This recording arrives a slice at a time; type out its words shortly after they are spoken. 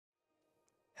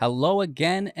Hello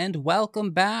again and welcome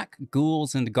back,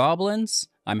 ghouls and goblins.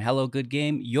 I'm Hello Good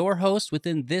Game, your host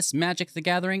within this Magic the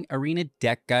Gathering Arena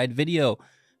deck guide video,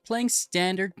 playing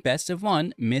standard best of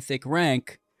one Mythic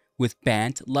Rank with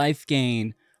Bant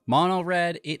Lifegain. Mono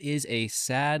red, it is a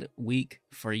sad week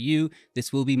for you.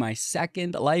 This will be my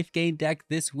second Lifegain deck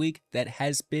this week that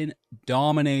has been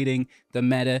dominating the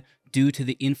meta due to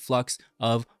the influx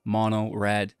of mono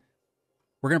red.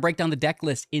 We're going to break down the deck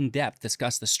list in depth,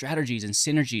 discuss the strategies and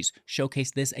synergies,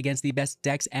 showcase this against the best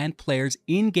decks and players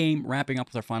in-game, wrapping up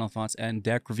with our final thoughts and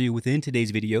deck review within today's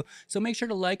video. So make sure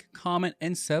to like, comment,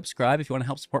 and subscribe if you want to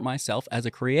help support myself as a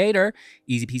creator.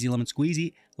 Easy peasy lemon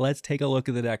squeezy. Let's take a look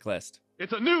at the deck list.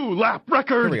 It's a new lap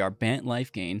record! Here we are. Bant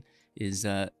Lifegain is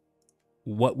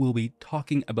what we'll be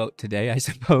talking about today, I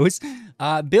suppose.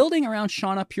 Building around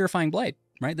Shanna Purifying Blade,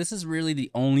 right? This is really the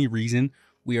only reason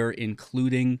we are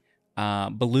including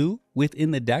blue within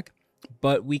the deck,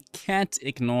 but we can't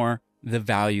ignore the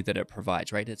value that it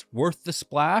provides, right? It's worth the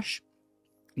splash.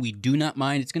 We do not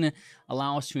mind. It's going to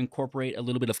allow us to incorporate a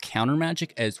little bit of counter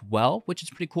magic as well, which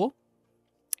is pretty cool.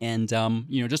 And,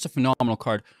 you know, just a phenomenal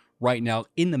card right now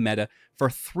in the meta for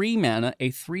 3 mana, a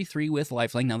 3/3 with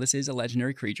lifelink. Now, this is a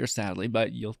legendary creature, sadly,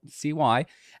 but you'll see why.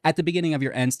 At the beginning of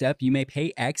your end step, you may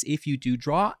pay X. If you do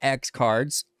draw X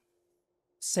cards,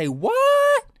 say what?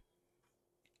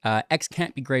 X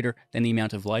can't be greater than the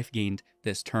amount of life gained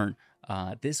this turn.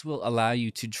 This will allow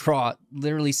you to draw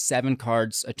literally 7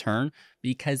 cards a turn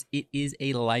because it is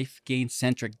a life gain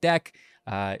centric deck.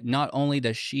 Not only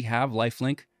does she have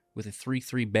lifelink with a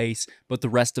 3/3 base, but the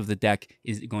rest of the deck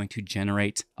is going to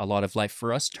generate a lot of life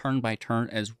for us turn by turn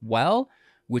as well,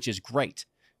 which is great.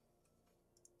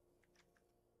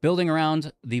 Building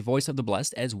around the Voice of the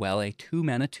Blessed as well, a 2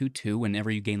 mana 2/2.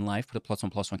 Whenever you gain life, put a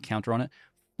 +1/+1 counter on it.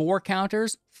 4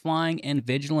 counters, Flying and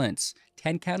Vigilance.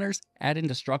 10 counters, add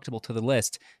Indestructible to the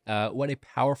list. What a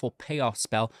powerful payoff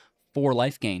spell for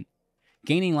life gain.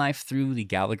 Gaining life through the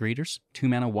Gala Greeters, 2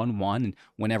 mana 1/1, and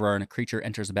whenever a creature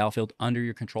enters the battlefield under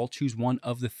your control, choose one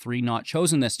of the 3 not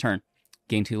chosen this turn.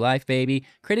 Gain 2 life, baby.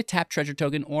 Create a tap treasure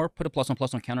token or put a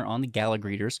 +1/+1 counter on the Gala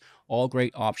Greeters. All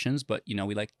great options, but you know,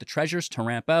 we like the treasures to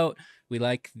ramp out. We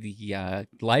like the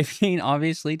life gain,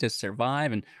 obviously, to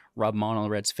survive and rub mono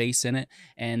red's face in it.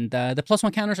 And the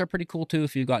 +1 counters are pretty cool too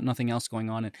if you've got nothing else going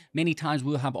on. And many times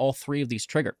we'll have all 3 of these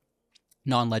trigger.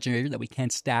 Non-legendary that we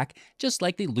can stack, just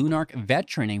like the Lunarch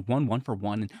Veteran, a 1/1 for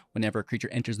 1. And whenever a creature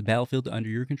enters the battlefield under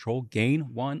your control,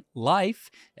 gain 1 life.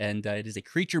 And it is a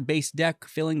creature-based deck,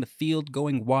 filling the field,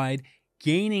 going wide,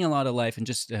 gaining a lot of life, and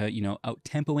just, you know,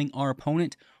 out-tempoing our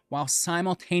opponent while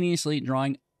simultaneously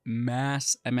drawing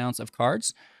mass amounts of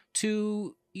cards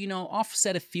to, you know,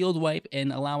 offset a field wipe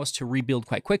and allow us to rebuild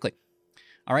quite quickly.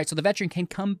 All right, so the Veteran can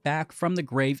come back from the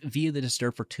grave via the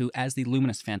Disturb for 2 as the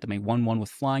Luminous Phantom, a 1/1 with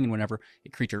flying, and whenever a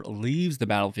creature leaves the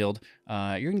battlefield,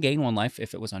 you're going to gain 1 life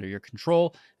if it was under your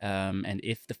control. And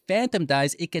if the Phantom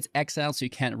dies, it gets exiled, so you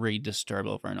can't re-disturb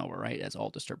over and over, right, as all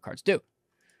Disturb cards do.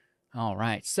 All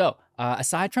right, so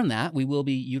aside from that, we will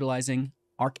be utilizing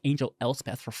Archangel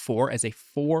Elspeth for 4 as a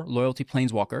 4 loyalty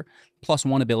planeswalker,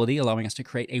 +1 ability, allowing us to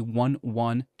create a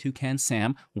 1/1 Toucan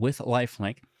Sam with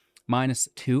lifelink,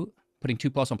 -2. Putting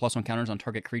 2 +1/+1 counters on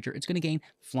target creature. It's going to gain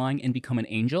flying and become an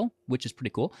angel, which is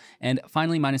pretty cool. And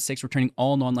finally, -6, returning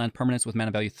all non-land permanents with mana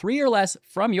value 3 or less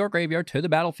from your graveyard to the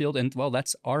battlefield. And, well,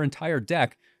 that's our entire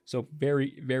deck. So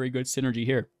very, very good synergy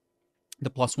here.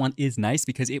 The +1 is nice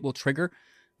because it will trigger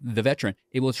the Veteran.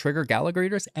 It will trigger Gala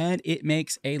Greeters, and it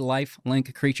makes a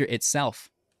lifelink creature itself.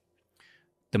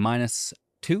 The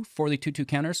 -2 for the 2/2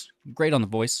 counters, great on the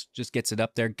voice, just gets it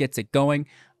up there, gets it going.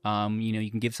 You know,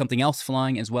 you can give something else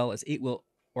flying as well as it will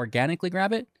organically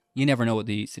grab it. You never know what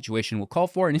the situation will call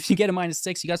for, and if you get a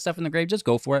 -6, you got stuff in the grave, just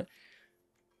go for it.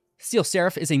 Steel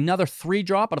Seraph is another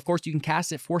 3-drop, but of course you can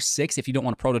cast it for 6 if you don't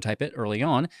want to prototype it early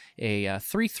on. A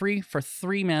 3/3 for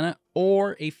 3 mana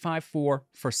or a 5/4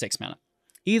 for 6 mana.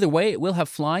 Either way, it will have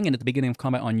flying, and at the beginning of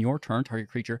combat on your turn, target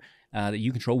creature that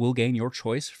you control will gain your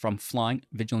choice from flying,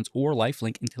 vigilance, or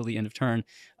lifelink until the end of turn.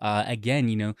 Again,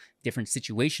 you know, different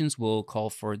situations will call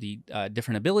for the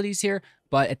different abilities here,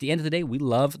 but at the end of the day, we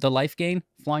love the life gain.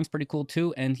 Flying's pretty cool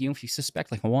too, and you know, if you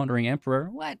suspect like a Wandering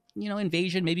Emperor, what, you know,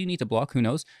 invasion, maybe you need to block, who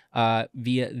knows,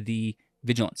 via the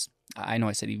vigilance. I know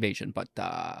I said evasion, but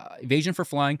evasion for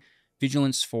flying,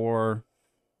 vigilance for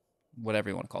whatever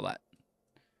you want to call that.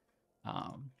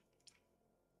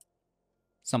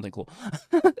 Something cool.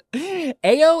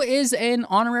 AO is an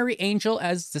honorary angel,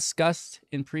 as discussed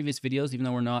in previous videos, even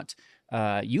though we're not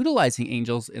utilizing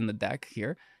angels in the deck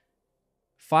here.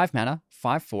 5 mana,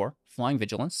 5/4, flying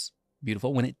vigilance.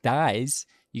 Beautiful. When it dies,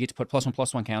 you get to put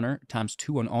 +1/+1 counter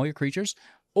 ×2 on all your creatures.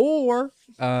 Or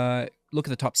look at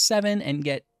the top 7 and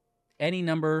get any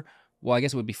number. Well, I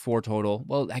guess it would be 4 total.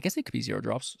 Well, I guess it could be 0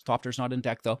 drops. Thopter's not in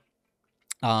deck, though.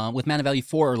 With mana value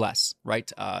 4 or less,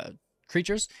 right?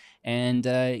 Creatures. And,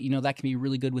 that can be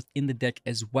really good within the deck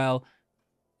as well,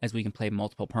 as we can play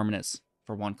multiple permanents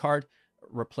for 1 card,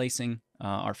 replacing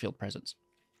our field presence.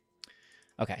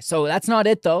 Okay, so that's not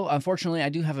it, though. Unfortunately, I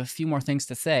do have a few more things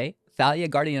to say. Thalia,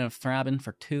 Guardian of Thraben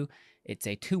for 2. It's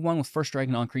a 2/1 with first strike.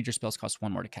 Non-creature spells cost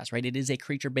 1 more to cast, right? It is a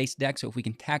creature-based deck, so if we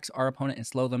can tax our opponent and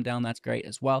slow them down, that's great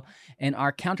as well. And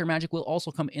our counter magic will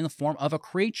also come in the form of a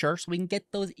creature, so we can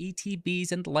get those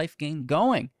ETBs and life gain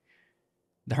going.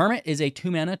 The Hermit is a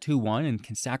 2-mana, 2/1, and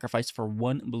can sacrifice for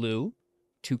 1 blue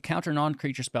to counter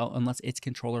non-creature spell unless its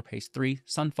controller pays 3.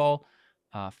 Sunfall,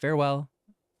 farewell.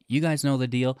 You guys know the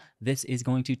deal. This is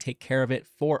going to take care of it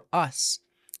for us.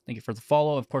 Thank you for the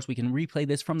follow. Of course, we can replay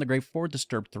this from the grave for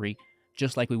Disturb 3,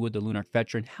 just like we would the Lunarch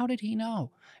Veteran. How did he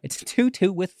know? It's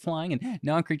 2/2 with flying, and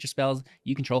non-creature spells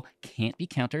you control can't be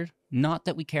countered. Not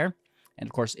that we care. And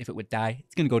of course, if it would die,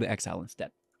 it's going to go to exile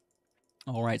instead.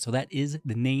 All right, so that is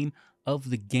the name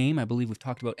of the game. I believe we've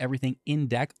talked about everything in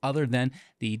deck other than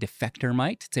the Defector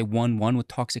Mite. It's a 1/1 with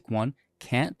Toxic 1.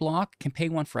 Can't block, can pay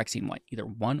 1 Phyrexian White, either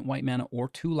 1 white mana or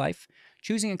 2 life.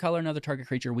 Choosing a color, another target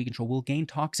creature we control will gain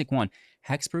Toxic 1.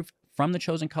 Hexproof from the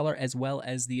chosen color, as well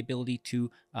as the ability to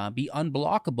be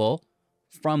unblockable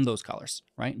from those colors,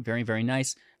 right? Very, very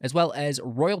nice. As well as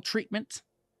Royal Treatment,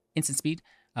 instant speed.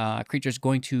 Creature is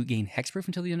going to gain Hexproof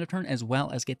until the end of turn, as well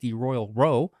as get the Royal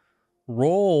Roll.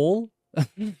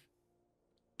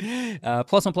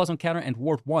 +1/+1 counter and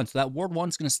ward 1. So that ward 1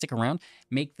 is going to stick around,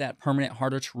 make that permanent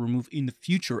harder to remove in the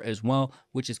future as well,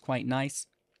 which is quite nice.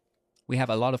 We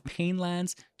have a lot of pain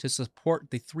lands to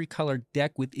support the 3-color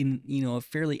deck within, a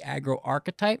fairly aggro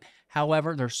archetype.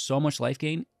 However, there's so much life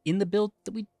gain in the build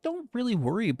that we don't really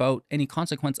worry about any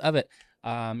consequence of it.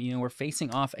 We're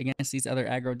facing off against these other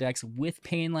aggro decks with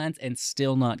pain lands and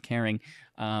still not caring,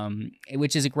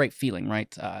 which is a great feeling,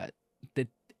 right? The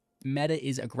meta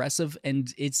is aggressive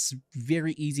and it's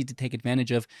very easy to take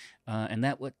advantage of, and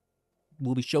that what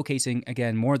we'll be showcasing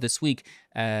again more this week,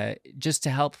 just to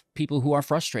help people who are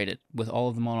frustrated with all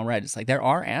of the mono red. It's like there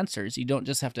are answers. You don't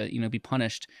just have to be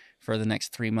punished for the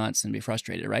next 3 months and be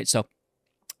frustrated, right? So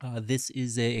this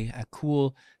is a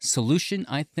cool solution,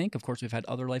 I think. Of course, we've had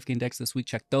other life gain decks this week.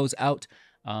 Check those out,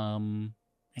 and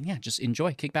yeah, just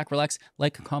enjoy, kick back, relax,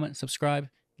 like, comment, subscribe.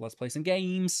 Let's play some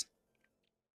games.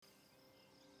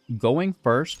 Going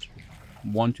first,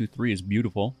 1, 2, 3 is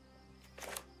beautiful.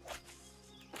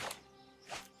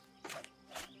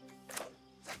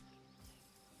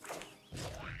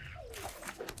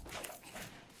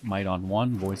 Mite on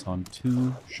 1, Voice on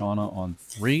 2, Shanna on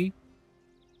 3.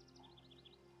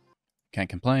 Can't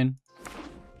complain.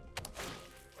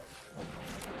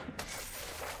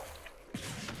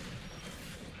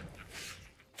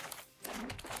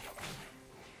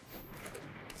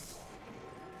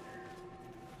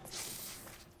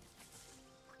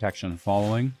 Protection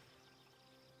following.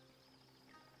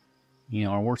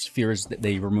 Our worst fear is that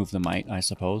they remove the Mite, I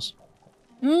suppose.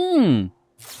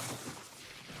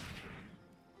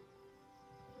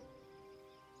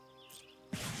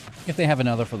 If they have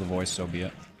another for the voice, so be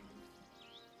it.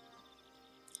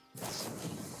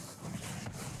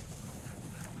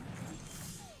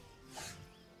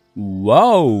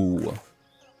 Whoa!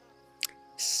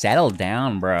 Settle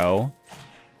down, bro.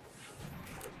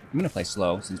 I'm going to play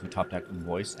slow since we top deck with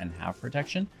voice and have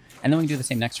protection. And then we can do the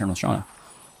same next turn with Shanna.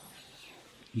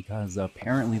 Because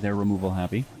apparently they're removal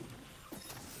happy.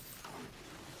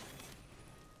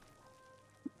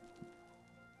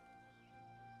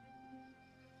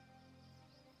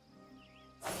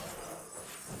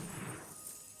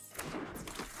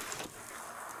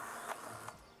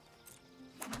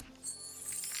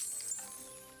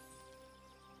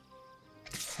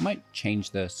 I might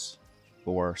change this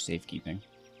for safekeeping.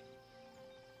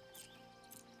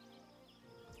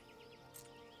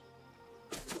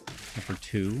 For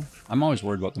 2. I'm always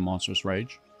worried about the Monstrous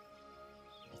Rage.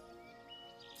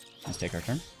 Let's take our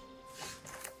turn.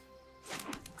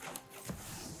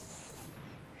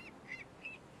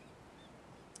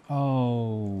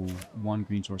 Oh, 1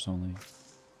 green source only.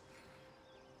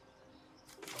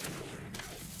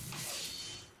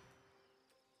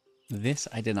 This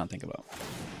I did not think about.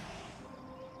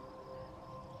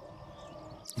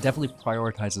 Definitely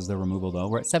prioritizes their removal, though.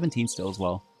 We're at 17 still as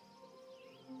well.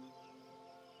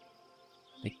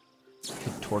 They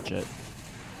could torch it.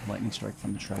 Lightning strike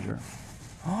from the treasure.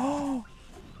 Oh!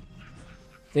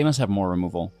 They must have more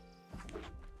removal.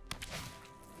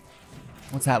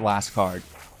 What's that last card?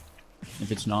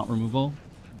 If it's not removal?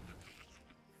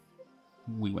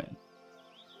 we win.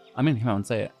 I'm gonna come out and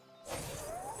say it.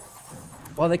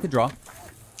 Well, they could draw.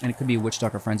 And it could be Witch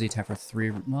Doctor Frenzy, attack for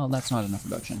 3. Well, that's not enough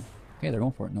reduction. Okay, they're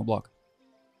going for it. No block.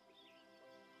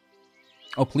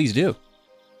 Oh, please do.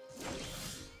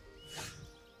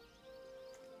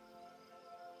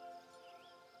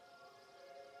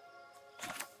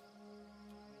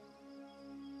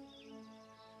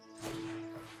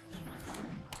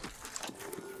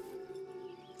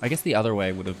 I guess the other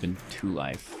way would have been 2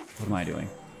 life. What am I doing?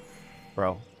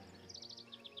 Bro.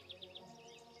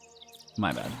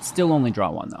 My bad. Still only draw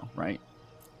 1 though, right?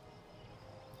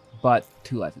 But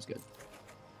 2 life is good.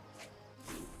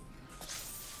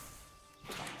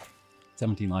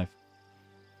 17 life.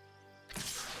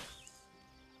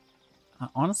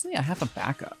 Honestly, I have a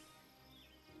backup.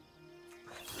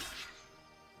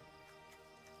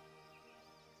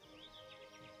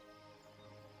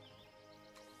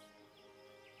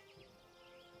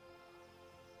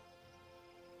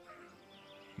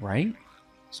 Right?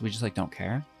 So we just like don't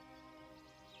care?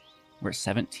 We're at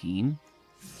 17?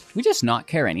 We just not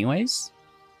care anyways?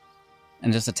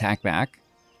 And just attack back?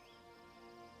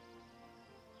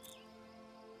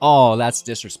 Oh, that's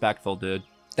disrespectful, dude.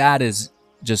 That is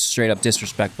just straight up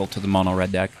disrespectful to the mono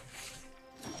red deck.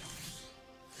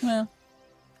 Well.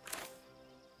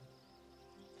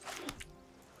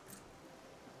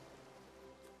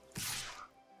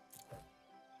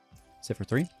 Sit for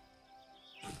 3.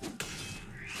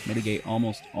 Mitigate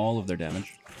almost all of their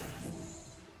damage.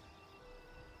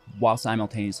 While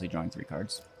simultaneously drawing 3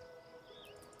 cards.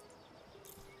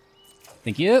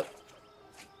 Thank you.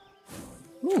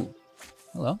 Ooh.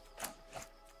 Hello.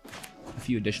 A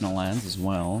few additional lands as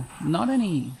well. Not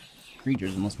any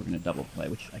creatures unless we're going to double play,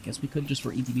 which I guess we could just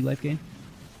for ETB life gain.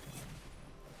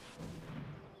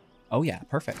 Oh yeah,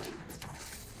 perfect.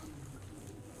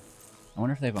 I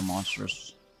wonder if they have a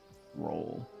monstrous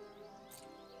roll.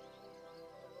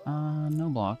 No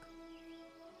block.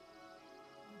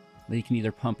 But you can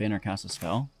either pump in or cast a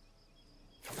spell.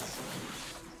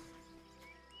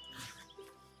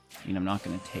 I mean, I'm not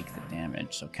going to take the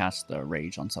damage, so cast the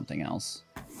rage on something else.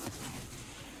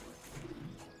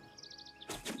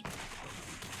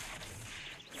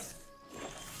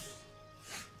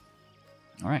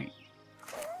 Alright.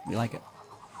 We like it.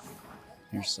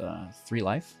 Here's 3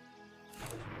 life.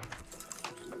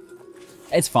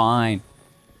 It's fine.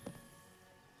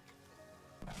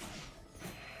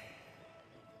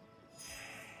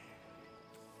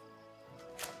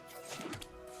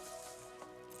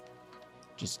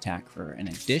 Just attack for an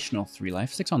additional 3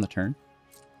 life. 6 on the turn.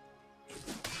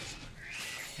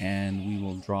 And we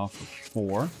will draw for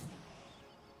 4.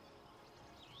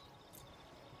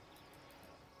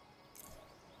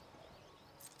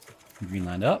 Green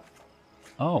lined up.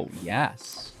 Oh,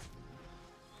 yes.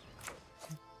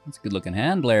 That's a good looking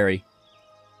hand, Larry.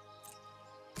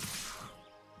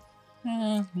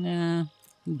 Nah.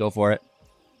 Go for it.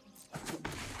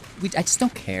 I just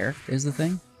don't care, is the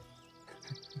thing.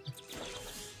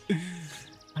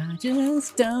 I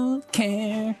just don't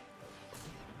care.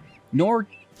 Nor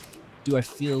do I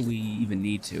feel we even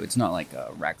need to. It's not like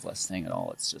a reckless thing at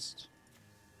all. It's just,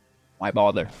 why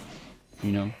bother?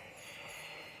 You know?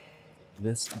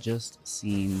 This just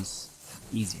seems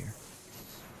easier.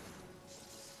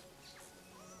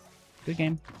 Good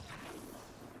game.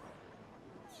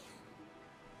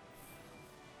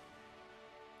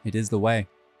 It is the way.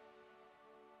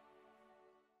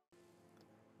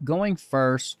 Going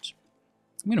first,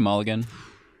 I'm gonna mulligan.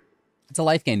 It's a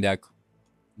life gain deck,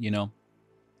 you know.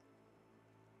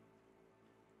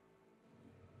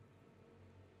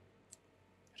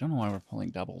 I don't know why we're pulling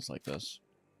doubles like this.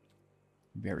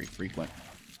 Very frequent.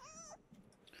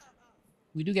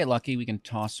 We do get lucky. We can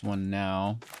toss one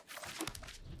now.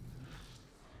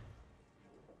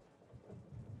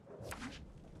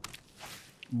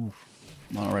 Oof.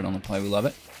 Mono red on the play. We love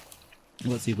it.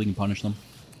 Let's see if we can punish them.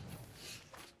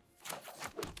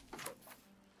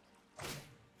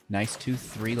 Nice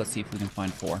 2-3. Let's see if we can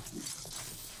find 4.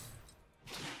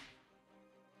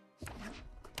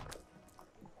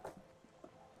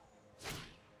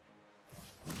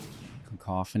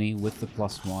 Cacophony with the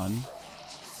 +1.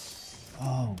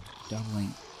 Oh,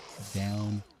 doubling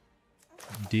down.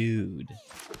 Dude.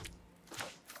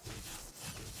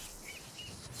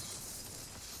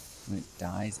 When it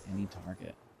dies any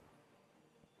target,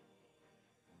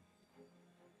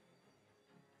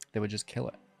 they would just kill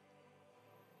it.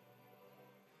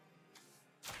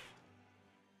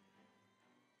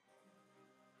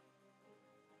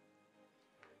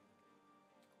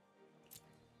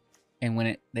 And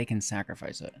when they can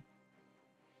sacrifice it.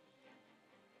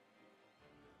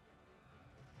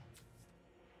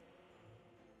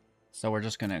 So we're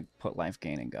just gonna put life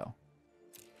gain and go.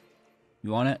 You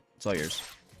want it? It's all yours.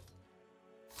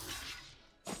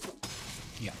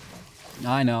 Yeah.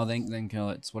 I know, they can kill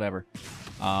it, it's whatever.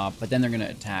 But then they're gonna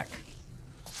attack.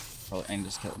 And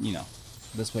just kill, you know.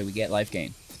 This way we get life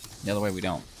gain. The other way we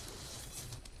don't.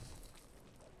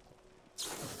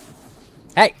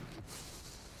 Hey!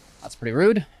 That's pretty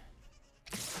rude.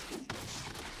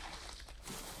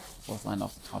 Fourth land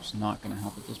off the top's not gonna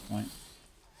help at this point.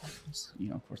 It's, you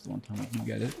know, of course, the one time we can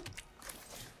get it.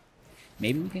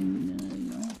 Maybe we can,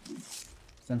 you know,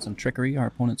 send some trickery our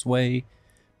opponent's way.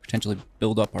 Potentially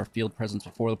build up our field presence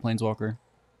before the Planeswalker.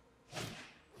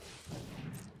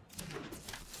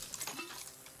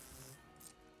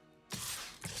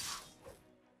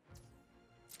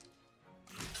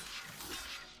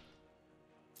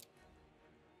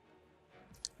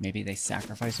 Maybe they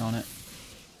sacrifice on it.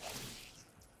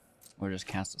 Or just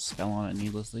cast a spell on it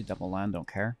needlessly. Double land, don't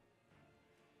care.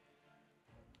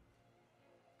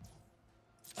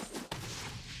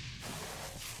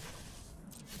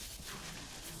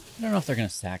 I don't know if they're going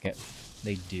to sack it.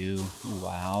 They do.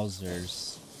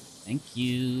 Wowzers. Thank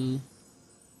you.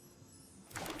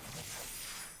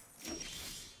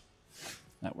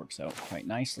 That works out quite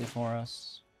nicely for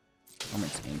us.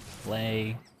 Hermit's in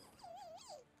play.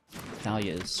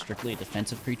 Thalia is strictly a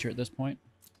defensive creature at this point.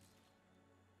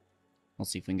 We'll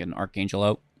see if we can get an Archangel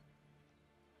out.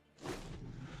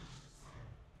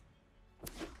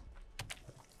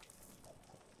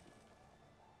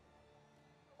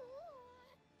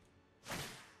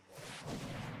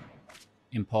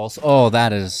 Impulse. Oh,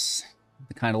 that is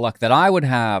the kind of luck that I would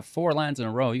have. 4 lands in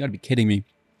a row. You gotta be kidding me.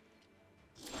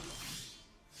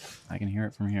 I can hear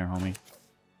it from here, homie.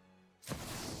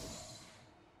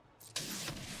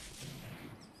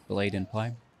 Blade in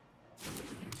play.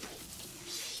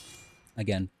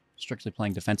 Again, strictly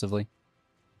playing defensively.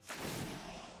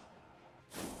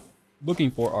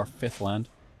 Looking for our 5th land.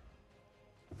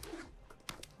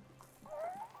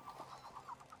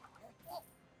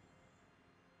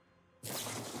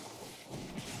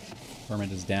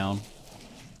 Hermit is down.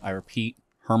 I repeat,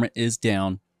 Hermit is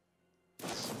down.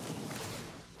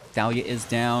 Thalia is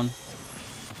down.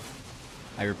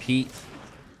 I repeat,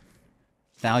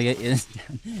 Thalia is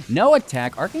down. No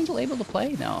attack. Archangel able to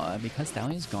play? No, because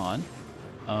Thalia's gone.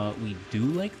 We do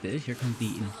like this. Here comes the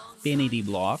infinity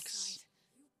blocks.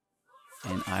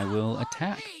 And I will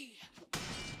attack.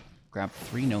 Grab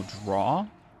 3, no draw.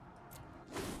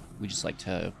 We just like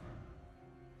to,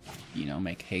 you know,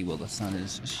 make hay while the sun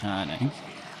is shining.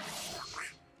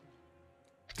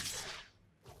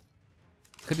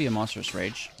 Could be a Monstrous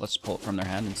Rage. Let's pull it from their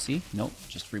hand and see. Nope,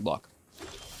 just free block.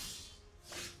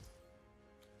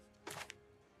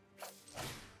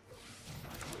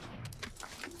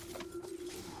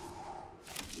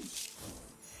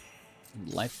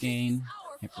 Life gain.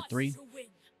 Hit for 3.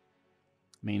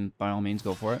 I mean, by all means,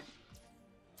 go for it.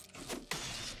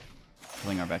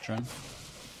 Killing our veteran.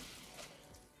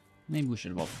 Maybe we should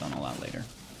have both done all that later.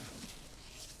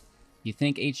 You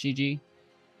think HGG?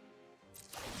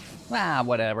 Ah,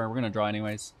 whatever. We're going to draw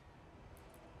anyways.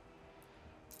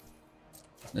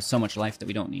 There's so much life that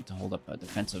we don't need to hold up a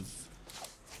defensive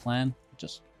plan.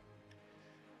 Just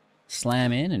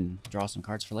slam in and draw some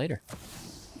cards for later.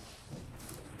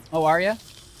 Oh, are ya?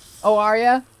 Oh, are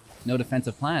ya? No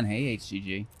defensive plan. Hey,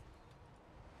 HGG.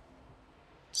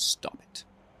 Stop it.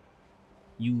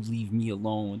 You leave me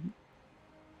alone.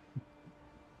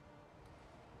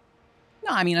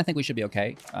 No, I mean, I think we should be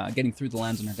okay. Getting through the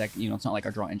lands in our deck, you know, it's not like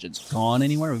our draw engine's gone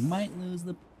anywhere. We might lose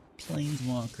the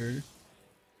Planeswalker.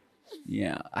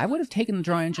 Yeah, I would have taken the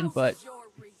draw engine, but,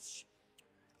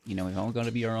 you know, we've all got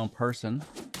to be our own person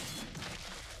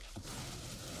at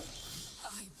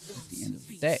the end of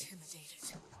the day.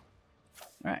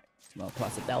 Alright, well,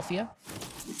 plus Adelphia.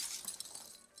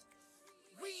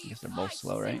 I guess they're both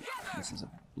slow, right? This is a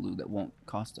blue that won't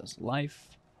cost us life.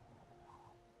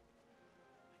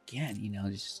 Again, you know,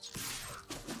 just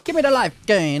give me the life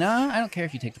gain, huh? I don't care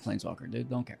if you take the Planeswalker, dude.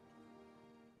 Don't care.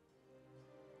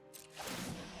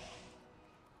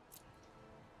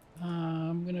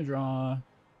 I'm gonna draw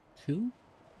 2, and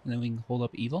then we can hold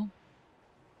up evil.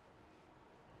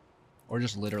 Or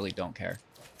just literally don't care.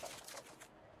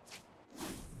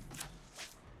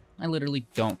 I literally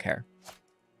don't care.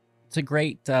 It's a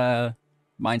great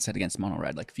mindset against mono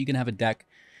red. Like, if you can have a deck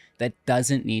that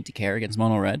doesn't need to care against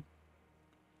mono red,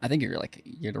 I think you're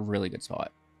in a really good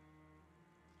spot.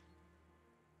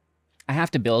 I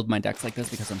have to build my decks like this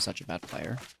because I'm such a bad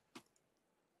player.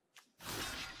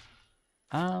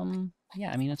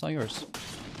 Yeah, I mean, it's all yours.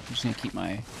 I'm just gonna keep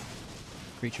my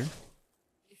creature.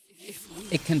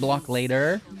 It can block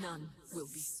later,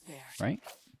 right?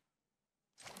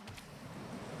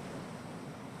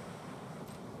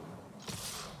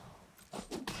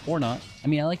 Or not. I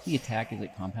mean, I like the attack as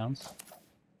it compounds.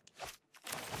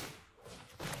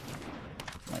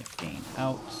 Life gain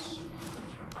out.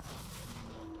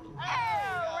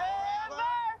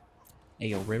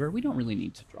 Ayo River. We don't really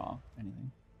need to draw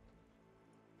anything.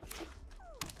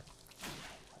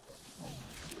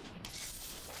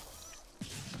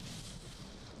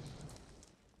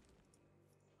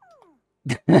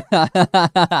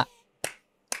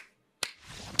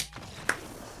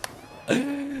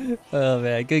 Oh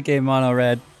man, good game, Mono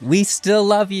Red. We still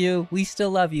love you. We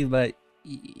still love you, but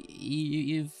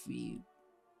you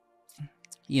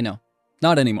know,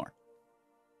 not anymore.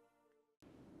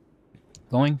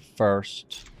 Going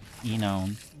first, you know,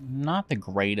 not the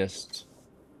greatest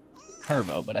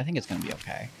Curvo, but I think it's gonna be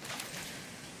okay.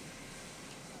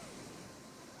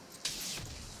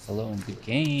 Hello and good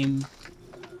game.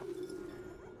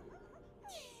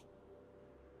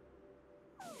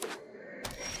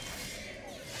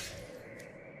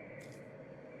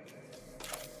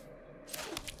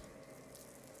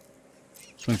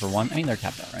 Swing for one. I mean, they're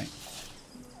tapped out, right?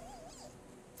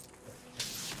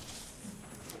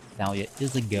 Thalia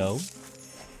is a go.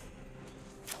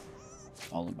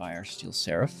 Followed by our Steel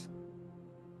Seraph.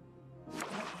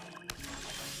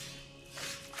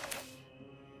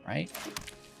 Right?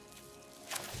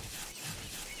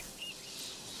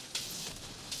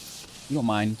 You don't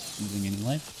mind losing any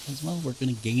life as well. We're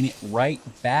going to gain it right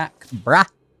back, brah.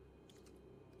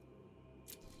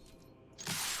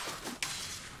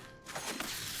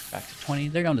 Back to 20.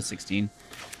 They're down to 16.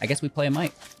 I guess we play a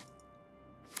Mite.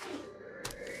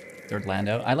 Third land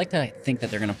out. I like to think that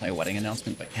they're going to play a wedding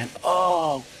announcement, but can't.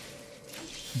 Oh!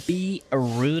 Be a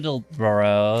Roodle,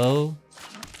 bro.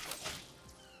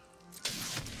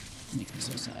 Makes me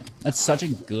so sad. That's such a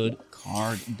good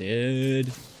card,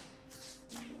 dude.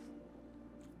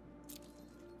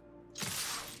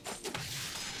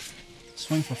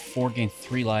 Swing for 4, gain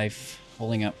 3 life.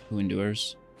 Holding up Who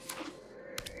Endures.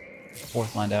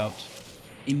 Fourth land out.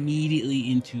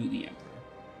 Immediately into the Emperor.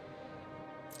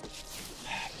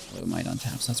 Blue Mite on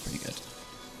taps. That's pretty good.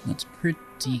 That's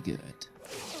pretty good.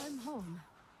 I'm home.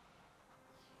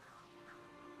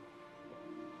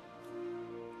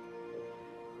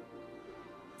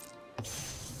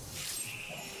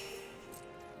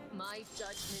 My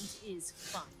judgment is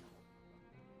final.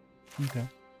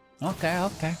 Okay.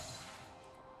 Okay.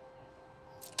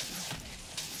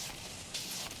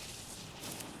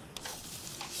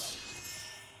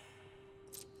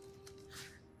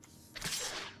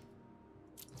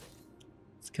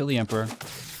 Kill the Emperor.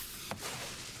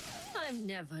 I'm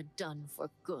never done for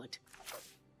good.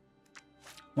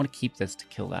 I want to keep this to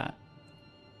kill that.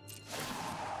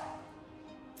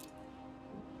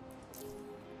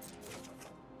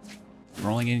 We're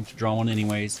only getting to draw one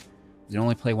anyways. We can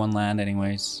only play one land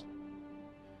anyways.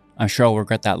 I'm sure I'll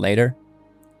regret that later.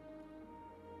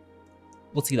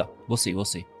 We'll see though. We'll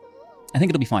see. I think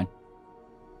it'll be fine.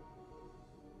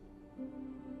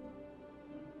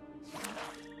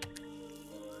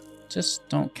 Just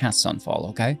don't cast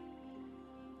Sunfall, okay?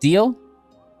 Deal?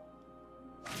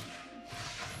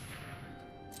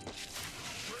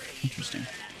 Interesting.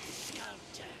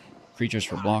 Creatures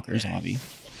for blockers, Avi.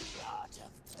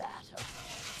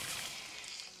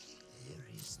 There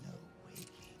is no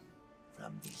waking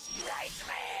from these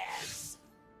nightmares.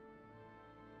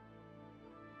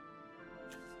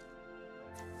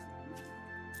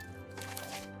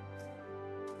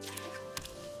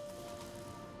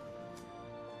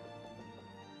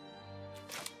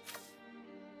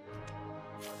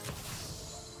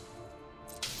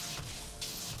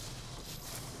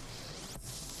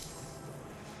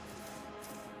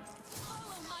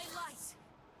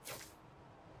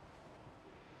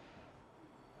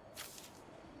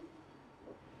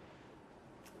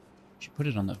 Should put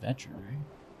it on the Veteran, right?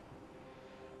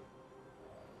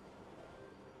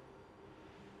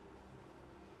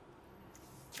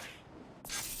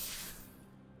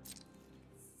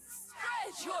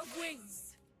 Spread your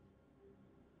wings.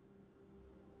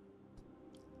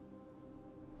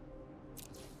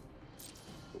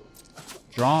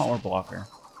 Draw or blocker?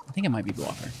 I think it might be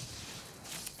blocker.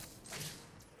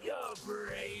 Your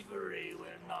bravery will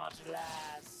not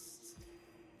last.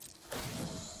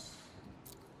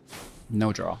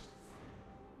 No draw.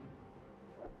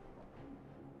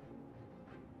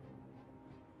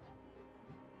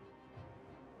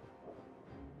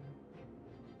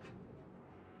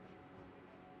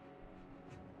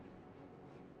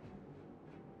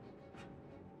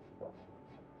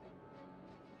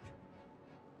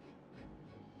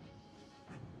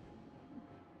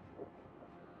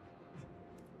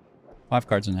 Five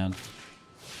cards in hand.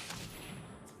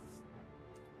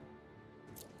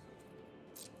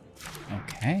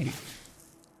 Okay.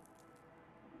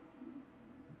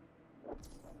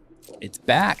 It's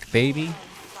back, baby.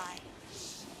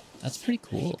 That's pretty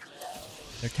cool.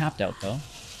 They're tapped out, though.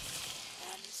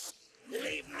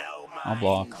 I'll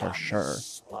block for sure.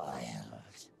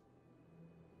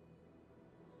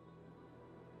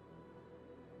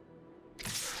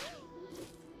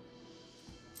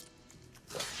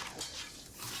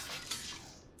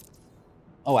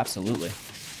 Oh, absolutely.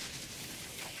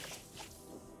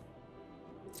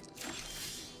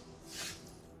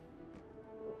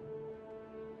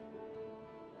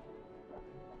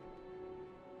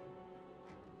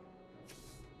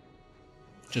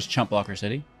 Just chump blocker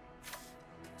city.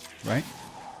 Right?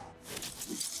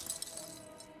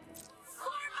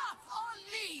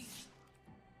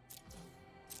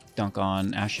 Dunk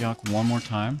on Ashiok one more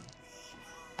time.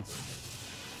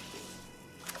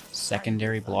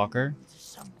 Secondary blocker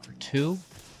for 2.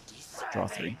 Draw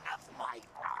 3.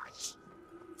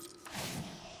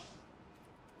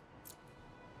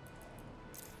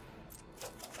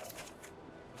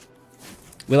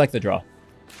 We like the draw.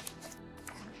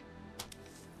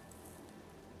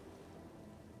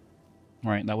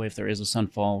 Alright, that way if there is a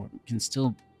Sunfall, we can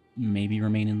still maybe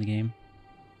remain in the game.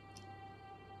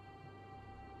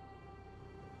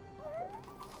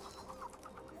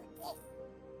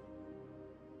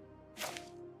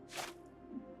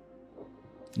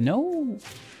 No!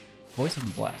 Voice of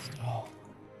the Blessed. Oh.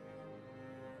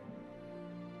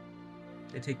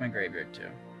 They take my graveyard too.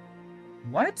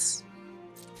 What?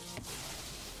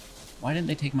 Why didn't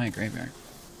they take my graveyard?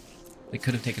 They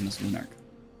could have taken this Lunarch.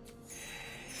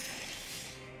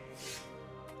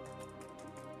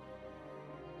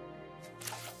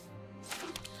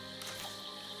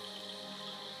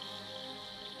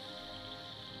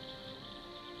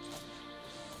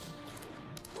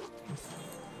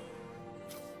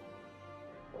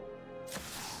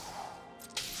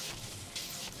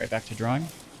 Right back to drawing.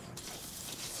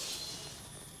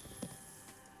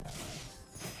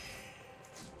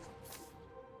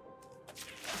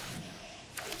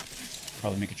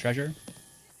 Probably make a treasure.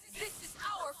 This is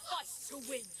our fight to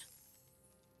win.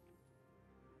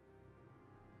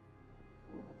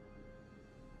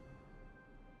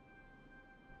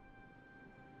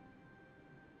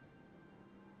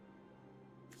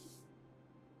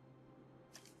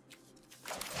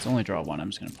 It's only draw 1. I'm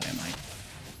just gonna play a Mite.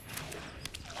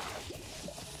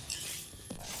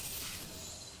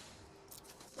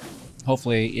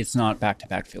 Hopefully it's not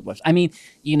back-to-back field webs. I mean,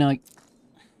 you know,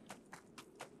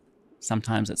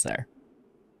 sometimes it's there.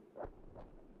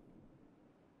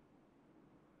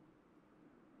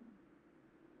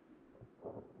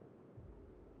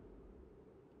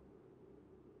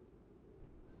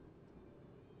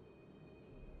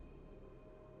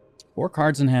 Four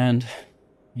cards in hand.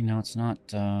 You know, it's not,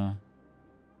 you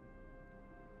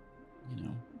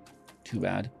know, too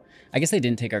bad. I guess they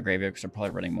didn't take our graveyard because they're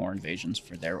probably running more invasions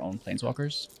for their own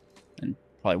planeswalkers. And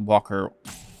probably Walker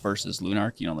versus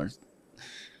Lunarch. You know, there's...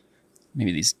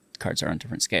 Maybe these cards are on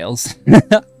different scales.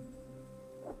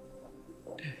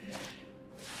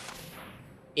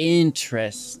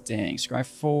 Interesting. Scry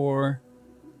 4.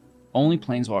 Only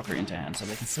planeswalker into hand, so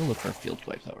they can still look for a field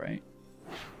wipe though, right?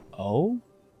 Oh?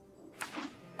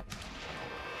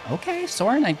 Okay,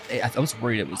 Soren, I was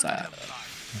worried it was a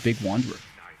big wanderer.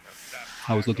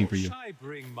 I was looking for you.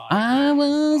 I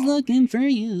was looking for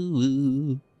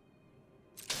you.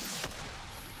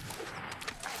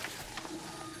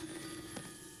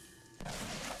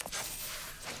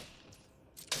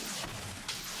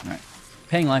 Alright.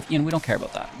 Paying life, you know, we don't care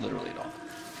about that, literally at all.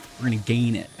 We're gonna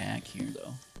gain it back here,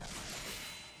 though.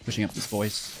 Pushing up this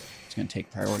voice. It's gonna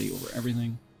take priority over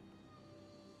everything.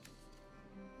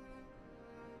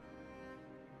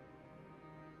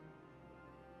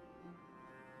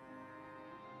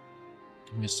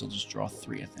 I'm gonna still just draw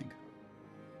 3, I think.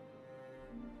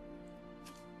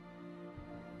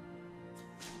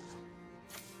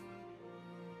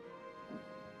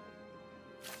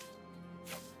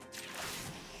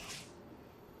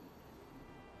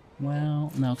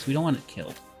 Well, no, because we don't want it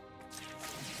killed.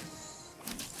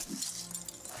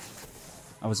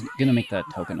 I was gonna make that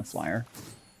token a flyer,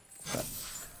 but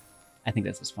I think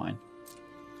this is fine.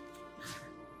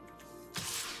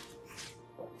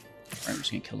 Alright, I'm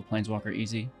just gonna kill the Planeswalker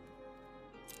easy.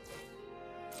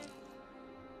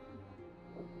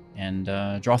 And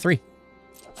draw 3.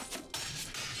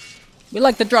 We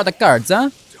like to draw the cards, huh?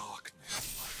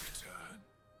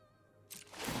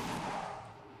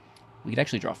 We could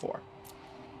actually draw 4.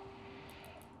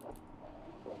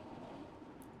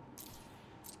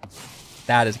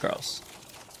 That is gross.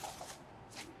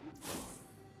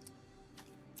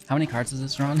 How many cards is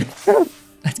this drawn?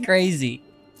 That's crazy.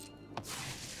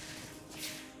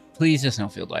 Please just no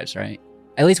field lives, right?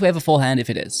 At least we have a full hand if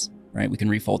it is, right? We can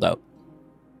refold out.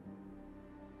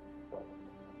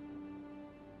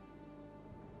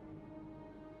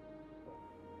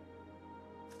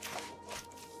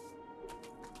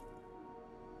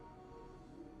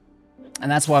 And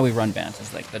that's why we run Bant,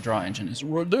 is like the draw engine is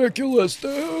ridiculous,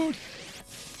 dude.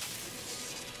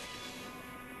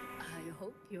 I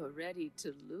hope you're ready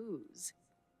to lose.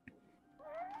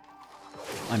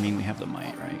 I mean, we have the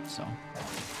Mite, right? So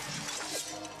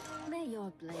May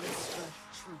your blade strike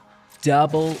true.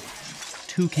 double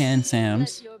toucan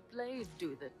Sams. Let your blade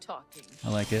do the talking. I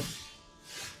like it.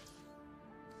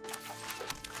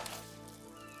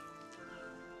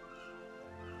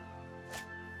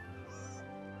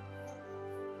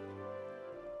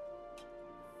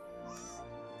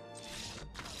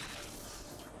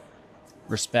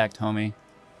 Respect, homie.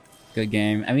 Good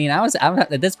game. I mean, I'm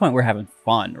at this point we're having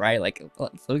fun, right? Like,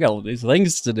 we got all these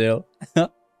things to do.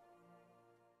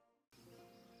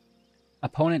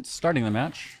 Opponent starting the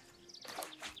match.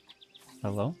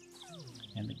 Hello.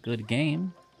 And a good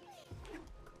game.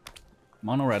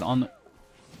 Mono red on the...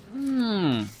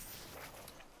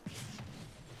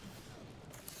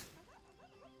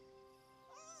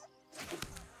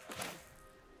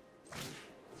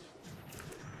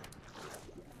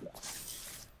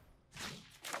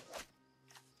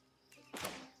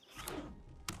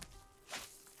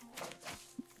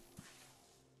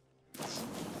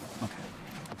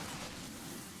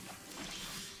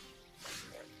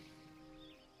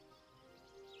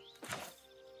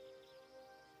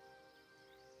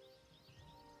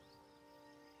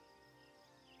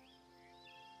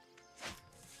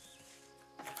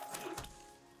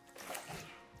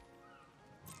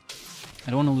 I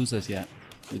don't want to lose this yet.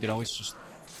 We could always just...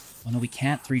 Oh no, we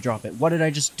can't 3-drop it. What did I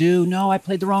just do? No, I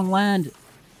played the wrong land.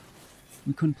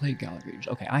 We couldn't play Gala Greeters.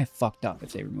 Okay, I fucked up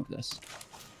if they remove this.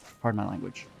 Pardon my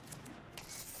language.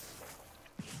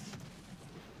 I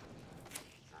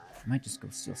might just go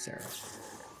Steel Seraph.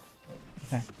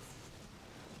 Okay.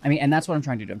 I mean, and that's what I'm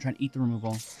trying to do. I'm trying to eat the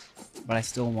removal, but I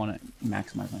still want to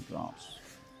maximize my drops. So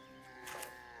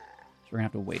we're going to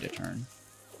have to wait a turn.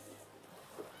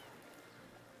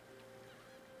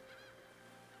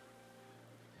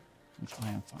 Which I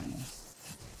am fine with.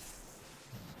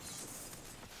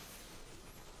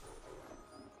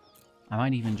 I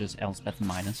might even just Elspeth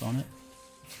minus on it.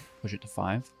 Push it to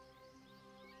 5.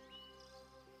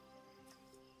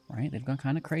 Right? They've gone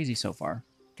kind of crazy so far.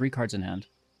 3 cards in hand.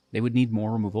 They would need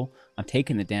more removal. I'm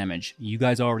taking the damage. You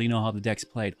guys already know how the deck's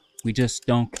played. We just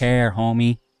don't care,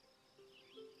 homie.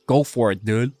 Go for it,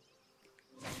 dude.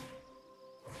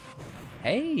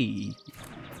 Hey!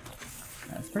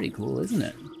 That's pretty cool, isn't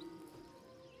it?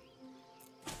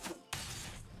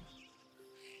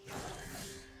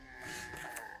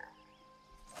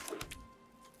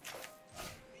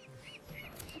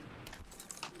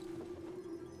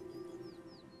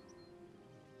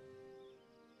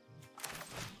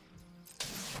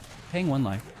 Paying 1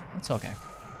 life. That's okay.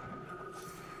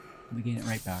 We gain it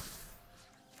right back.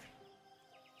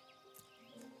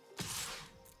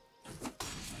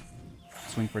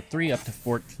 Swing for 3 up to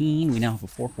 14. We now have a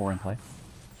 4/4 in play.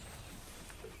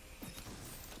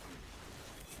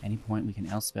 Any point we can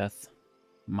Elspeth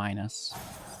minus.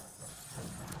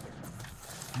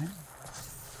 Okay.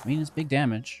 I mean, it's big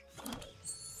damage.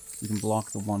 We can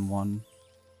block the 1/1,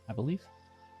 I believe.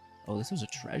 Oh, this was a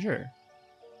treasure.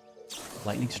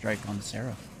 Lightning Strike on the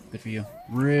Seraph. Good for you.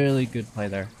 Really good play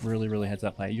there. Really, really heads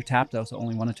up play. You're tapped though, so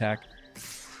only 1 attack.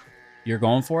 You're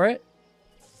going for it?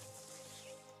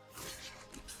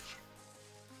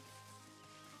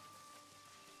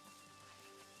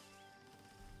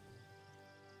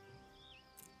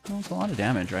 Well, it's a lot of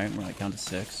damage, right? We're like down to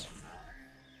 6.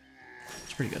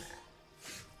 It's pretty good.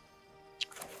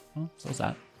 Well, so's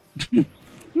that.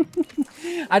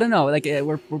 I don't know, like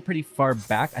we're pretty far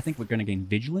back. I think we're gonna gain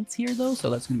vigilance here though, so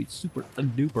that's gonna be super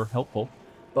duper helpful.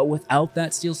 But without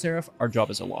that Steel Seraph, our job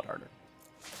is a lot harder.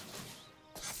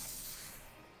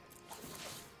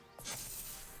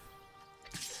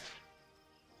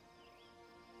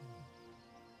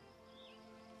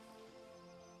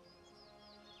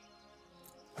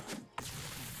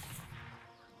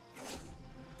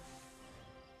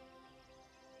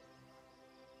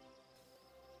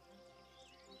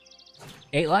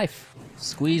 Eight life.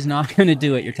 Squeeze not gonna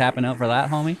do it. You're tapping out for that,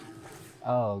 homie?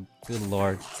 Oh, good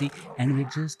lord. See, and we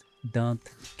just don't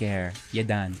care. You're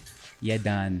done. You're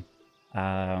done.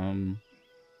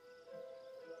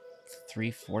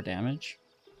 3/4 damage.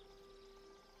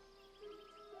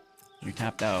 You're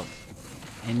tapped out.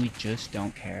 And we just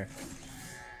don't care.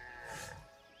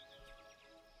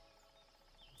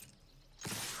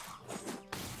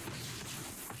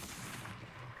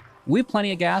 We have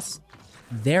plenty of gas.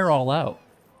 They're all out,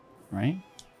 right?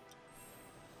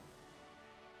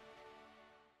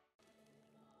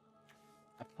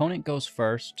 Opponent goes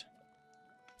first.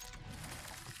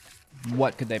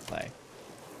 What could they play?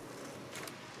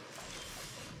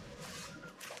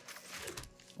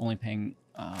 Only paying,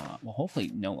 well, hopefully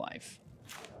no life.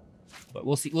 But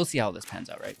we'll see. We'll see how this pans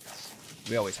out, right?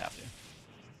 We always have to.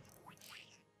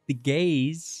 The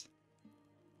gaze.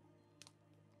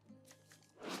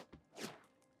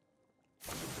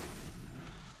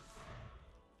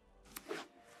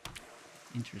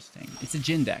 Interesting. It's a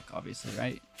Jin deck, obviously,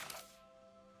 right?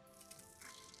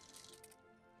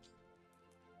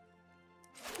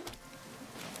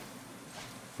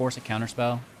 Force a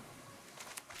counterspell.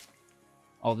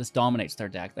 Oh, this dominates their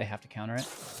deck. They have to counter it.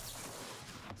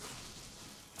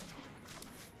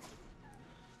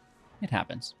 It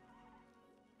happens.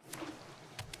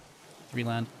 3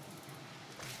 land.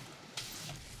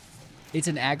 It's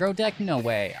an aggro deck? No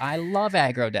way. I love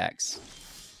aggro decks.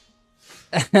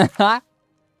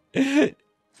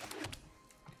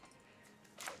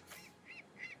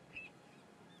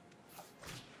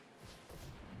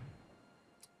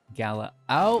 Gala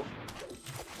out.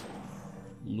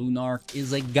 Lunarch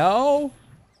is a go.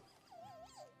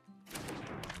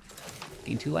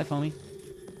 Gain 2 life, homie.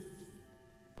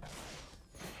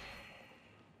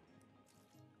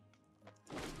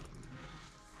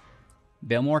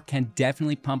 Belmore can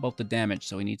definitely pump up the damage,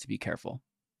 so we need to be careful.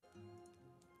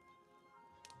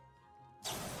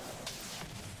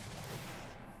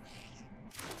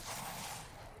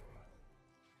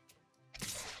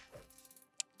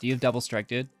 Do you have double strike,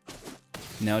 dude?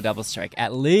 No double strike.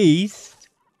 At least.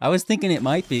 I was thinking it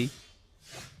might be.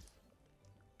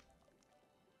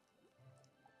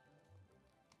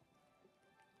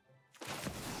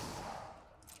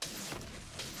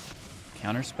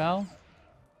 Counterspell?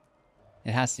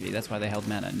 It has to be. That's why they held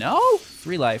mana. No!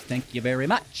 3 life. Thank you very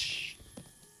much.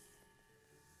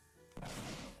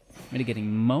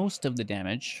 Mitigating most of the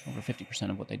damage. Over 50%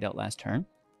 of what they dealt last turn.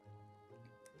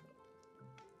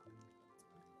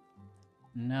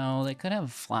 No, they could have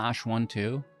flash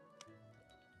 1-2.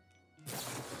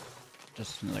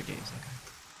 Just another gaze. Okay.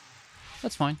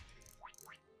 That's fine.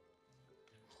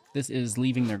 This is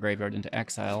leaving their graveyard into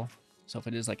exile. So if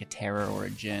it is like a Terror or a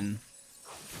Djinn,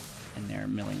 and they're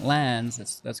milling lands,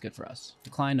 that's good for us.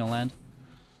 Decline, no land.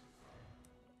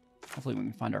 Hopefully we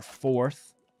can find our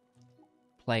 4th.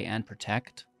 Play and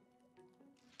protect.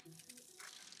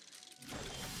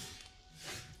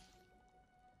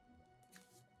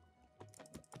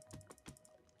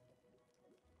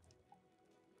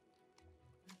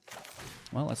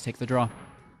 Well, let's take the draw.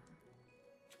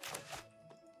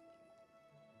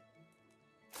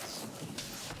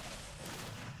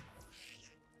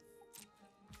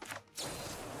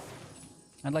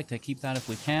 I'd like to keep that if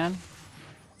we can.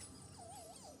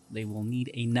 They will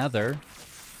need another.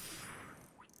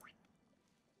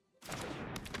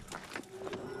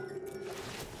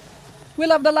 We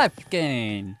love the life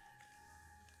gain.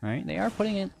 All right, they are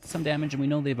putting in some damage, and we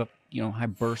know they have a high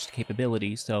burst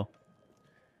capability. So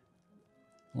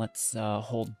let's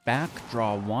hold back,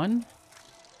 draw 1.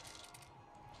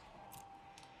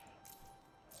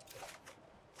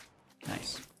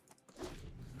 Nice.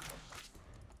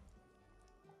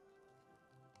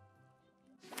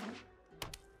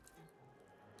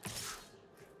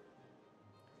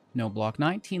 No block.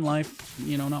 19 life.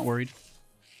 Not worried.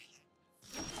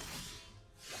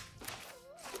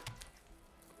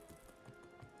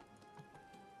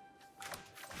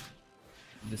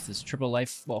 This is triple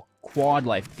life. Well, quad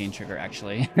life gain trigger,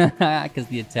 actually. Because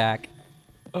the attack.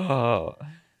 Oh.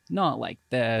 Not like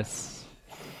this.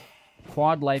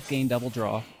 Quad life gain, double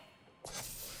draw.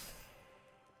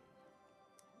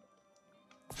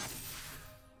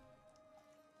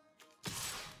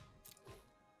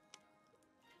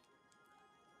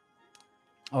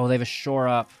 Oh, they have a shore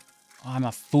up. Oh, I'm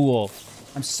a fool.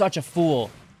 I'm such a fool.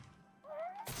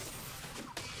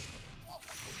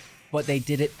 But they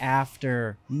did it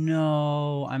after.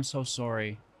 No, I'm so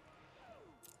sorry.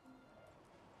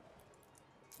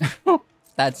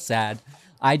 That's sad.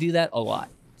 I do that a lot.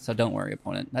 So don't worry,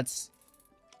 opponent. That's...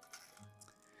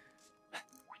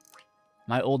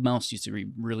 My old mouse used to be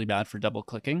really bad for double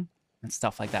clicking. And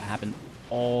stuff like that happened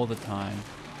all the time.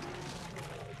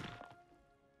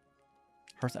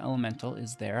 Hearth Elemental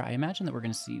is there. I imagine that we're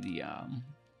going to see the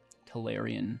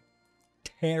Talarian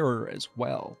Terror as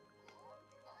well.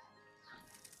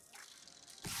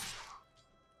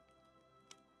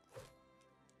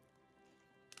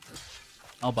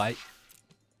 I'll bite.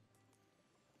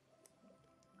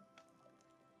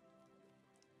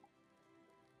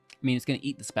 I mean, it's going to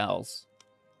eat the spells.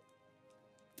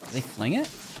 Do they fling it?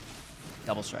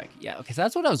 Double strike. Yeah, okay, so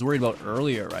that's what I was worried about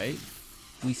earlier, right?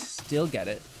 We still get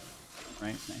it.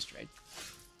 Right? Nice trade.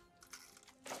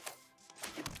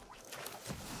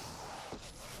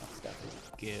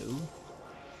 Go.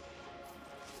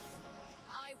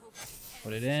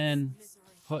 Put it in.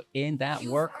 Put in that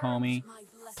work, homie.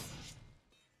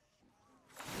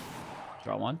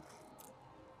 Draw one.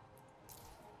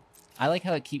 I like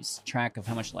how it keeps track of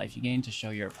how much life you gain to show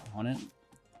your opponent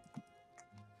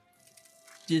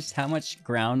just how much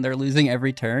ground they're losing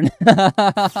every turn.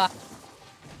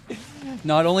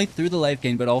 Not only through the life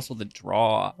gain, but also the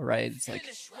draw, right? It's like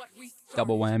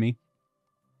double whammy.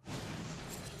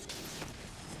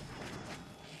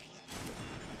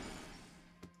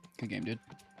 Good game, dude.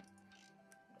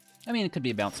 I mean, it could be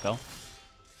a bounce spell.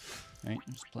 Right?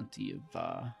 There's plenty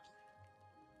of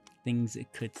things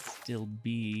it could still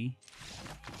be.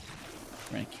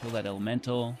 We're gonna kill that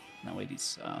elemental. That way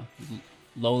these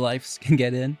low lifes can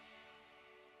get in.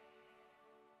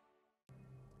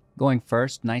 Going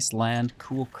first, nice land,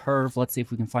 cool curve. Let's see if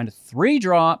we can find a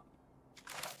 3-drop.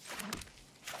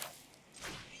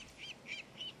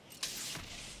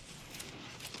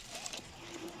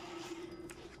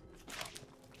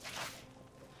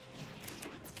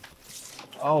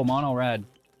 Oh, mono red.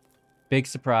 Big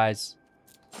surprise.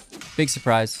 Big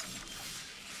surprise.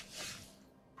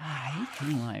 I hate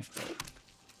killing life, but...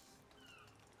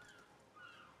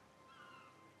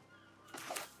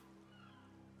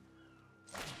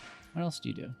 What else do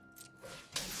you do?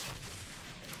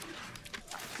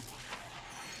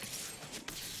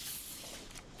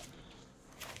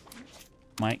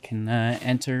 Mite can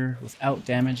enter without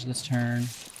damage this turn.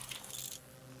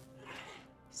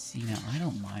 See, now I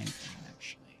don't mind that,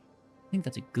 actually. I think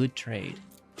that's a good trade.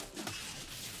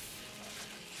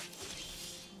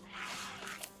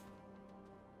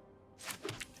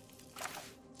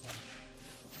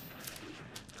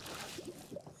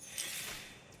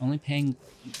 Only paying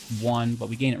 1, but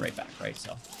we gain it right back, right?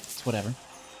 So it's whatever.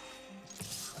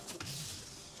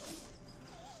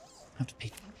 Have to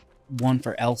pay 1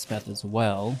 for Elspeth as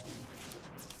well,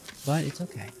 but it's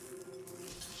okay.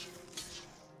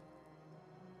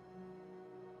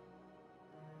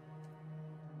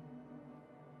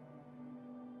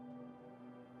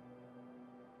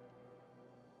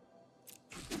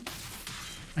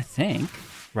 I think,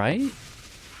 right?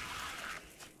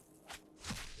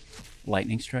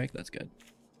 Lightning strike, that's good.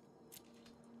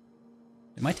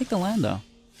 They might take the land though.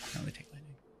 No, they take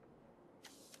lightning.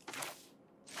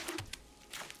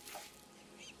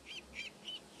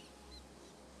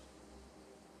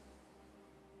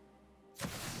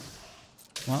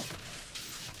 Well,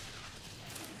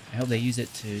 I hope they use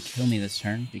it to kill me this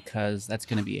turn because that's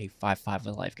going to be a 5/5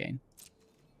 with life gain.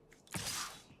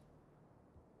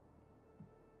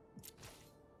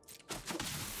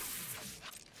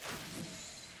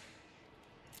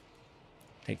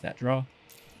 Take that draw.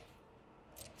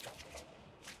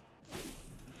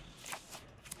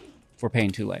 If we're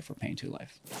paying 2 life, we're paying 2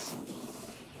 life.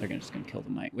 They're just gonna kill the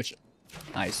Mite, which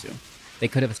I assume. They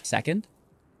could have a second,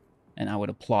 and I would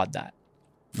applaud that.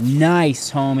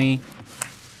 Nice, homie.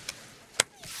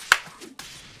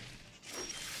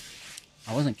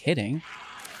 I wasn't kidding.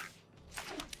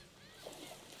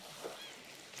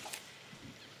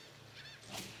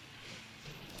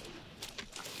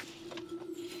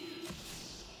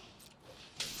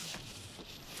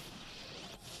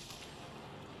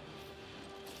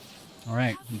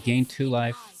 Alright, we gain 2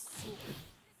 life.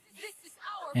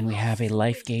 And we have a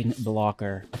life gain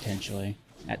blocker, potentially,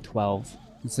 at 12.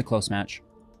 It's a close match.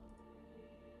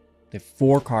 They have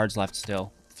 4 cards left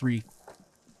still. 3.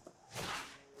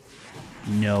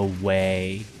 No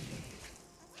way.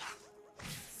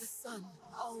 The sun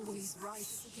always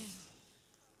rises again.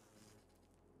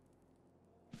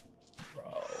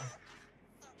 Bro.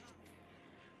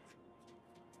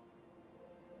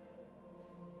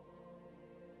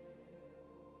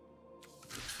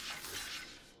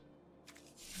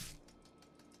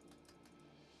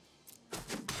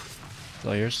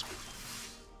 All yours.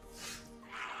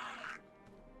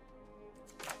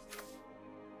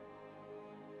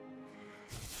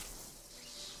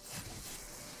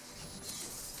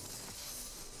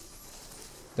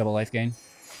 Double life gain.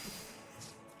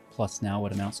 Plus now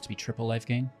what amounts to be triple life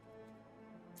gain.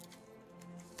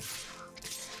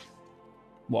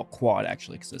 Well, quad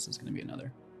actually, because this is going to be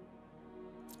another.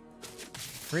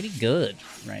 Pretty good,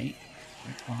 right?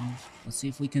 12. Let's see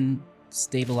if we can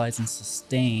stabilize and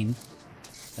sustain.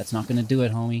 That's not going to do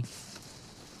it, homie.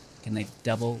 Can they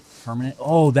double permanent?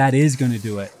 Oh, that is going to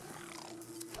do it.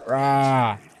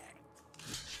 Rah!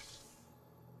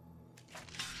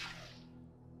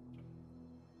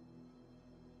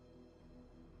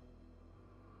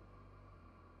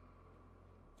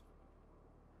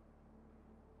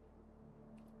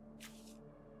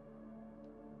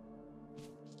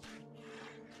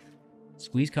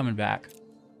 Squeeze coming back.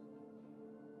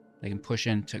 They can push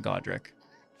into Godric.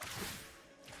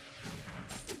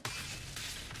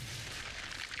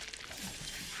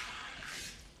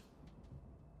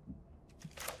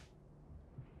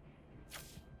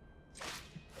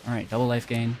 Alright, double life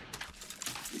gain.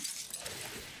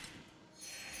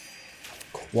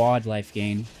 Quad life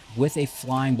gain with a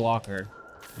flying blocker.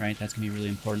 Right, that's going to be really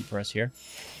important for us here.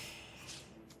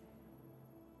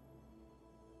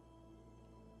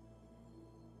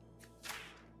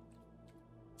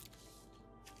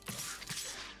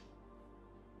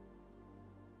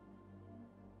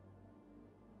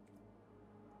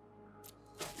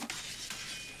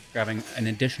 Grabbing an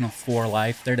additional 4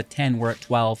 life. They're to 10, we're at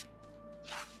 12.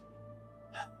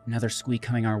 Another squee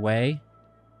coming our way.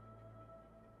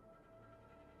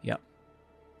 Yep.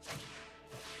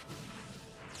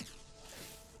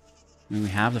 I mean, we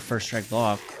have the first strike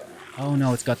block. Oh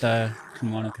no, it's got the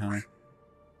Kumano counter.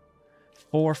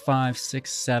 4, 5,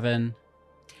 6, 7,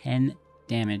 10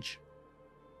 damage.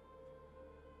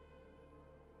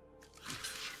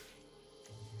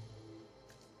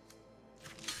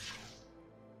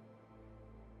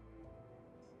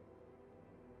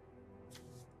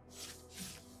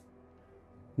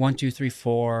 One, 2, 3,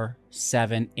 4,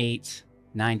 7, 8,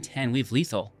 9, 10. We have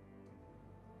lethal.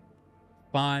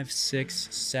 5, 6,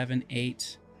 7,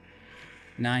 8,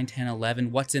 9, 10,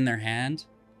 11. What's in their hand?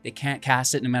 They can't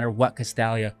cast it no matter what,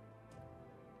 Thalia.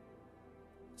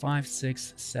 5,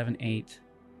 6, 7, 8,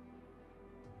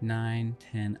 9,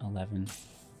 10, 11.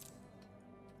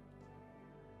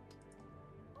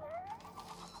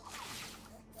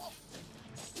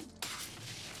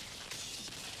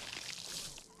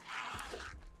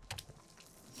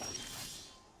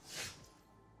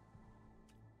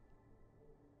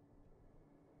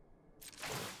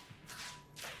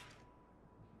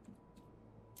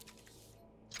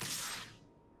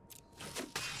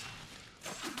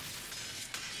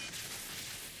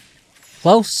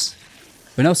 Close,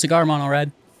 but no cigar mono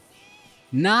red.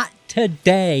 Not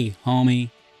today,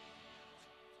 homie.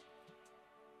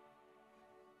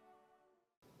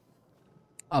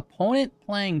 Opponent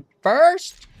playing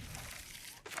first?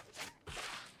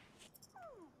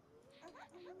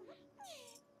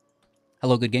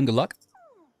 Hello, good game, good luck.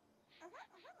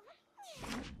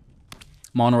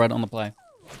 Mono red on the play.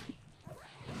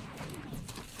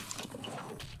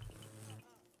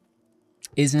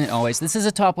 Isn't it always? This is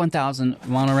a top 1000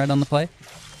 mono red on the play.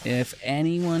 If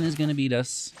anyone is going to beat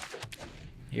us,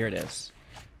 here it is.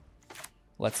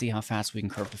 Let's see how fast we can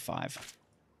curve to 5.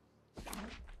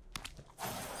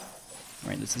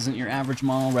 Right, this isn't your average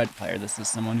mono red player. This is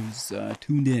someone who's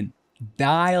tuned in.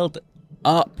 Dialed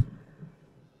up.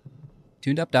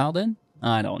 Tuned up, dialed in?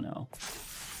 I don't know.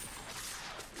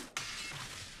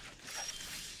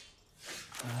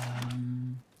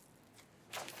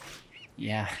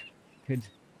 Yeah. Could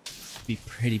be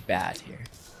pretty bad here.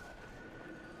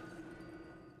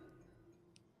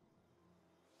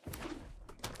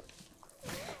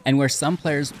 And where some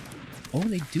players, oh,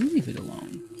 they do leave it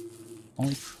alone.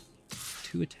 Only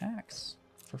 2 attacks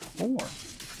for 4.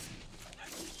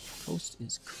 Coast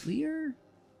is clear.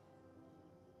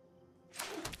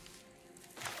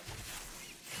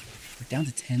 We're down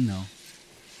to 10 though.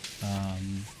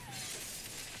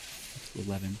 Let's go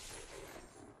 11.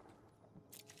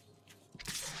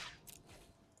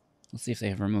 Let's see if they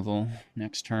have removal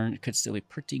next turn. It could still be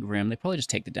pretty grim. They probably just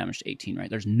take the damage to 18, right?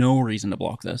 There's no reason to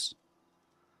block this.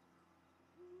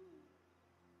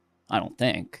 I don't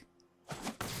think.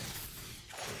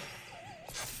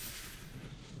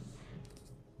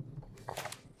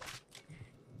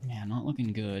 Yeah, not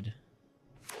looking good.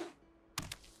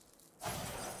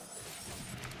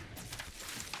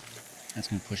 That's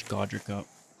going to push Godric up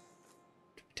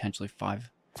to potentially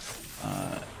 5.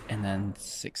 And then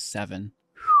 6, 7.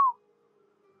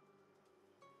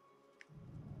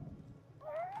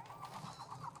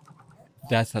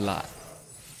 That's a lot.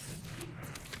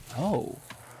 Oh.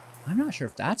 I'm not sure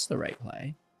if that's the right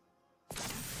play.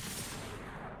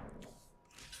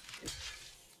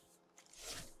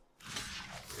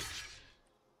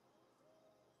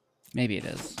 Maybe it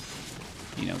is.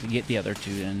 You know, to get the other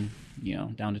 2 in, you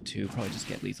know, down to 2, probably just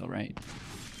get lethal, right?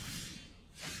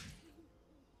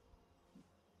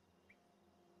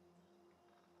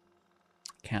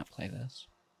 Can't play this.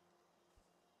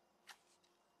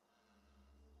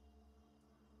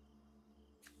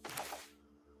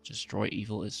 Destroy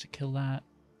evil is to kill that.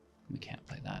 We can't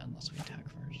play that unless we attack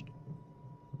first.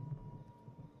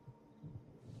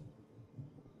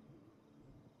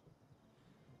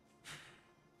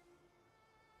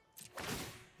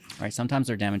 Alright, sometimes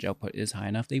their damage output is high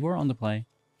enough. They were on the play.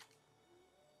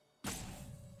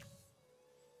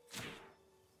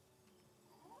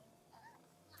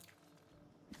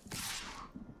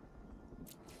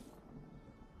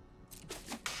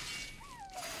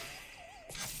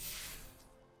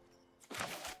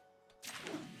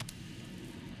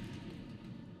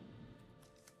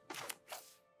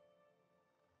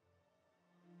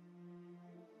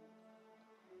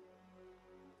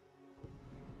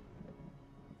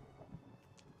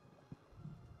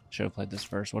 Should have played this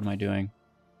first. What am I doing?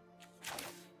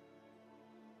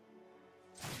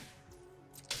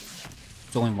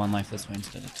 It's only 1 life this way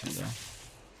instead of 2, though.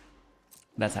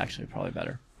 That's actually probably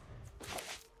better.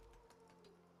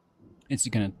 It's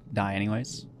gonna die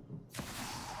anyways.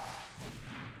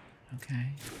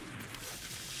 Okay.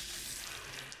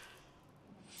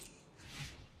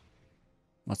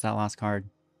 What's that last card?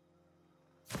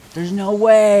 There's no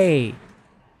way!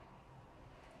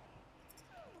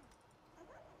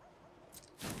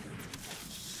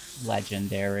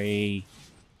 Legendary.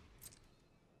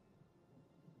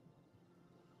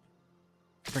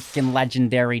 Freaking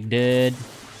legendary, dude.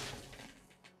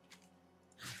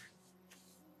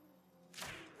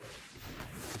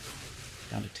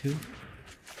 Down to 2.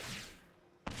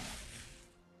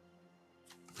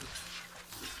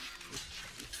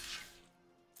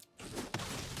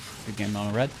 Good game,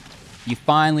 mono red. You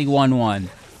finally won one.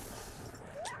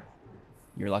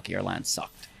 You're lucky our land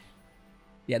sucked.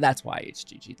 Yeah, that's why it's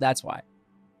GG. That's why.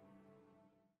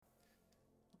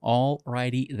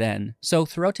 Alrighty then. So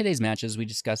throughout today's matches, we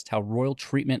discussed how Royal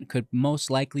Treatment could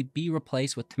most likely be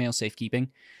replaced with Tomato Safekeeping.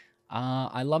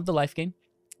 I love the life gain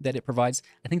that it provides.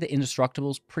 I think the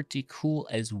Indestructible is pretty cool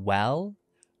as well,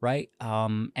 right?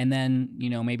 And then,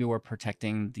 you know, maybe we're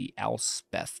protecting the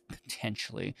Elspeth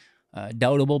potentially.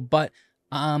 Doubtable, but,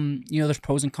 you know, there's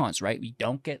pros and cons, right? We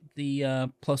don't get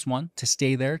the +1 to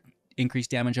stay there, increase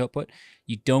damage output.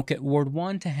 You don't get Ward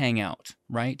 1 to hang out,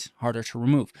 right? Harder to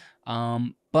remove.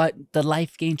 But the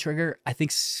life gain trigger, I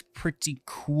think, is pretty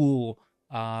cool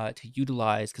to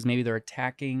utilize because maybe they're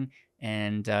attacking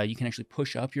and you can actually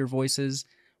push up your voices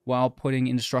while putting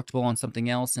Indestructible on something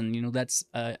else. And, you know, that's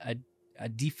a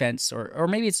defense or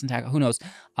maybe it's an attack, who knows,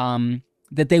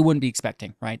 that they wouldn't be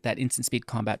expecting, right? That instant speed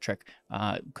combat trick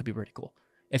could be pretty cool.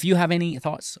 If you have any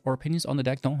thoughts or opinions on the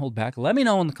deck, don't hold back. Let me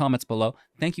know in the comments below.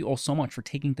 Thank you all so much for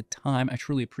taking the time. I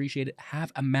truly appreciate it.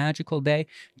 Have a magical day.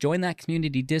 Join that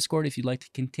community Discord if you'd like to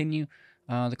continue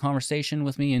the conversation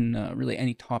with me in really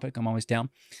any topic. I'm always down.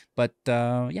 But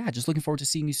yeah, just looking forward to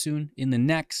seeing you soon in the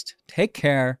next. Take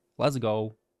care. Let's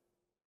go.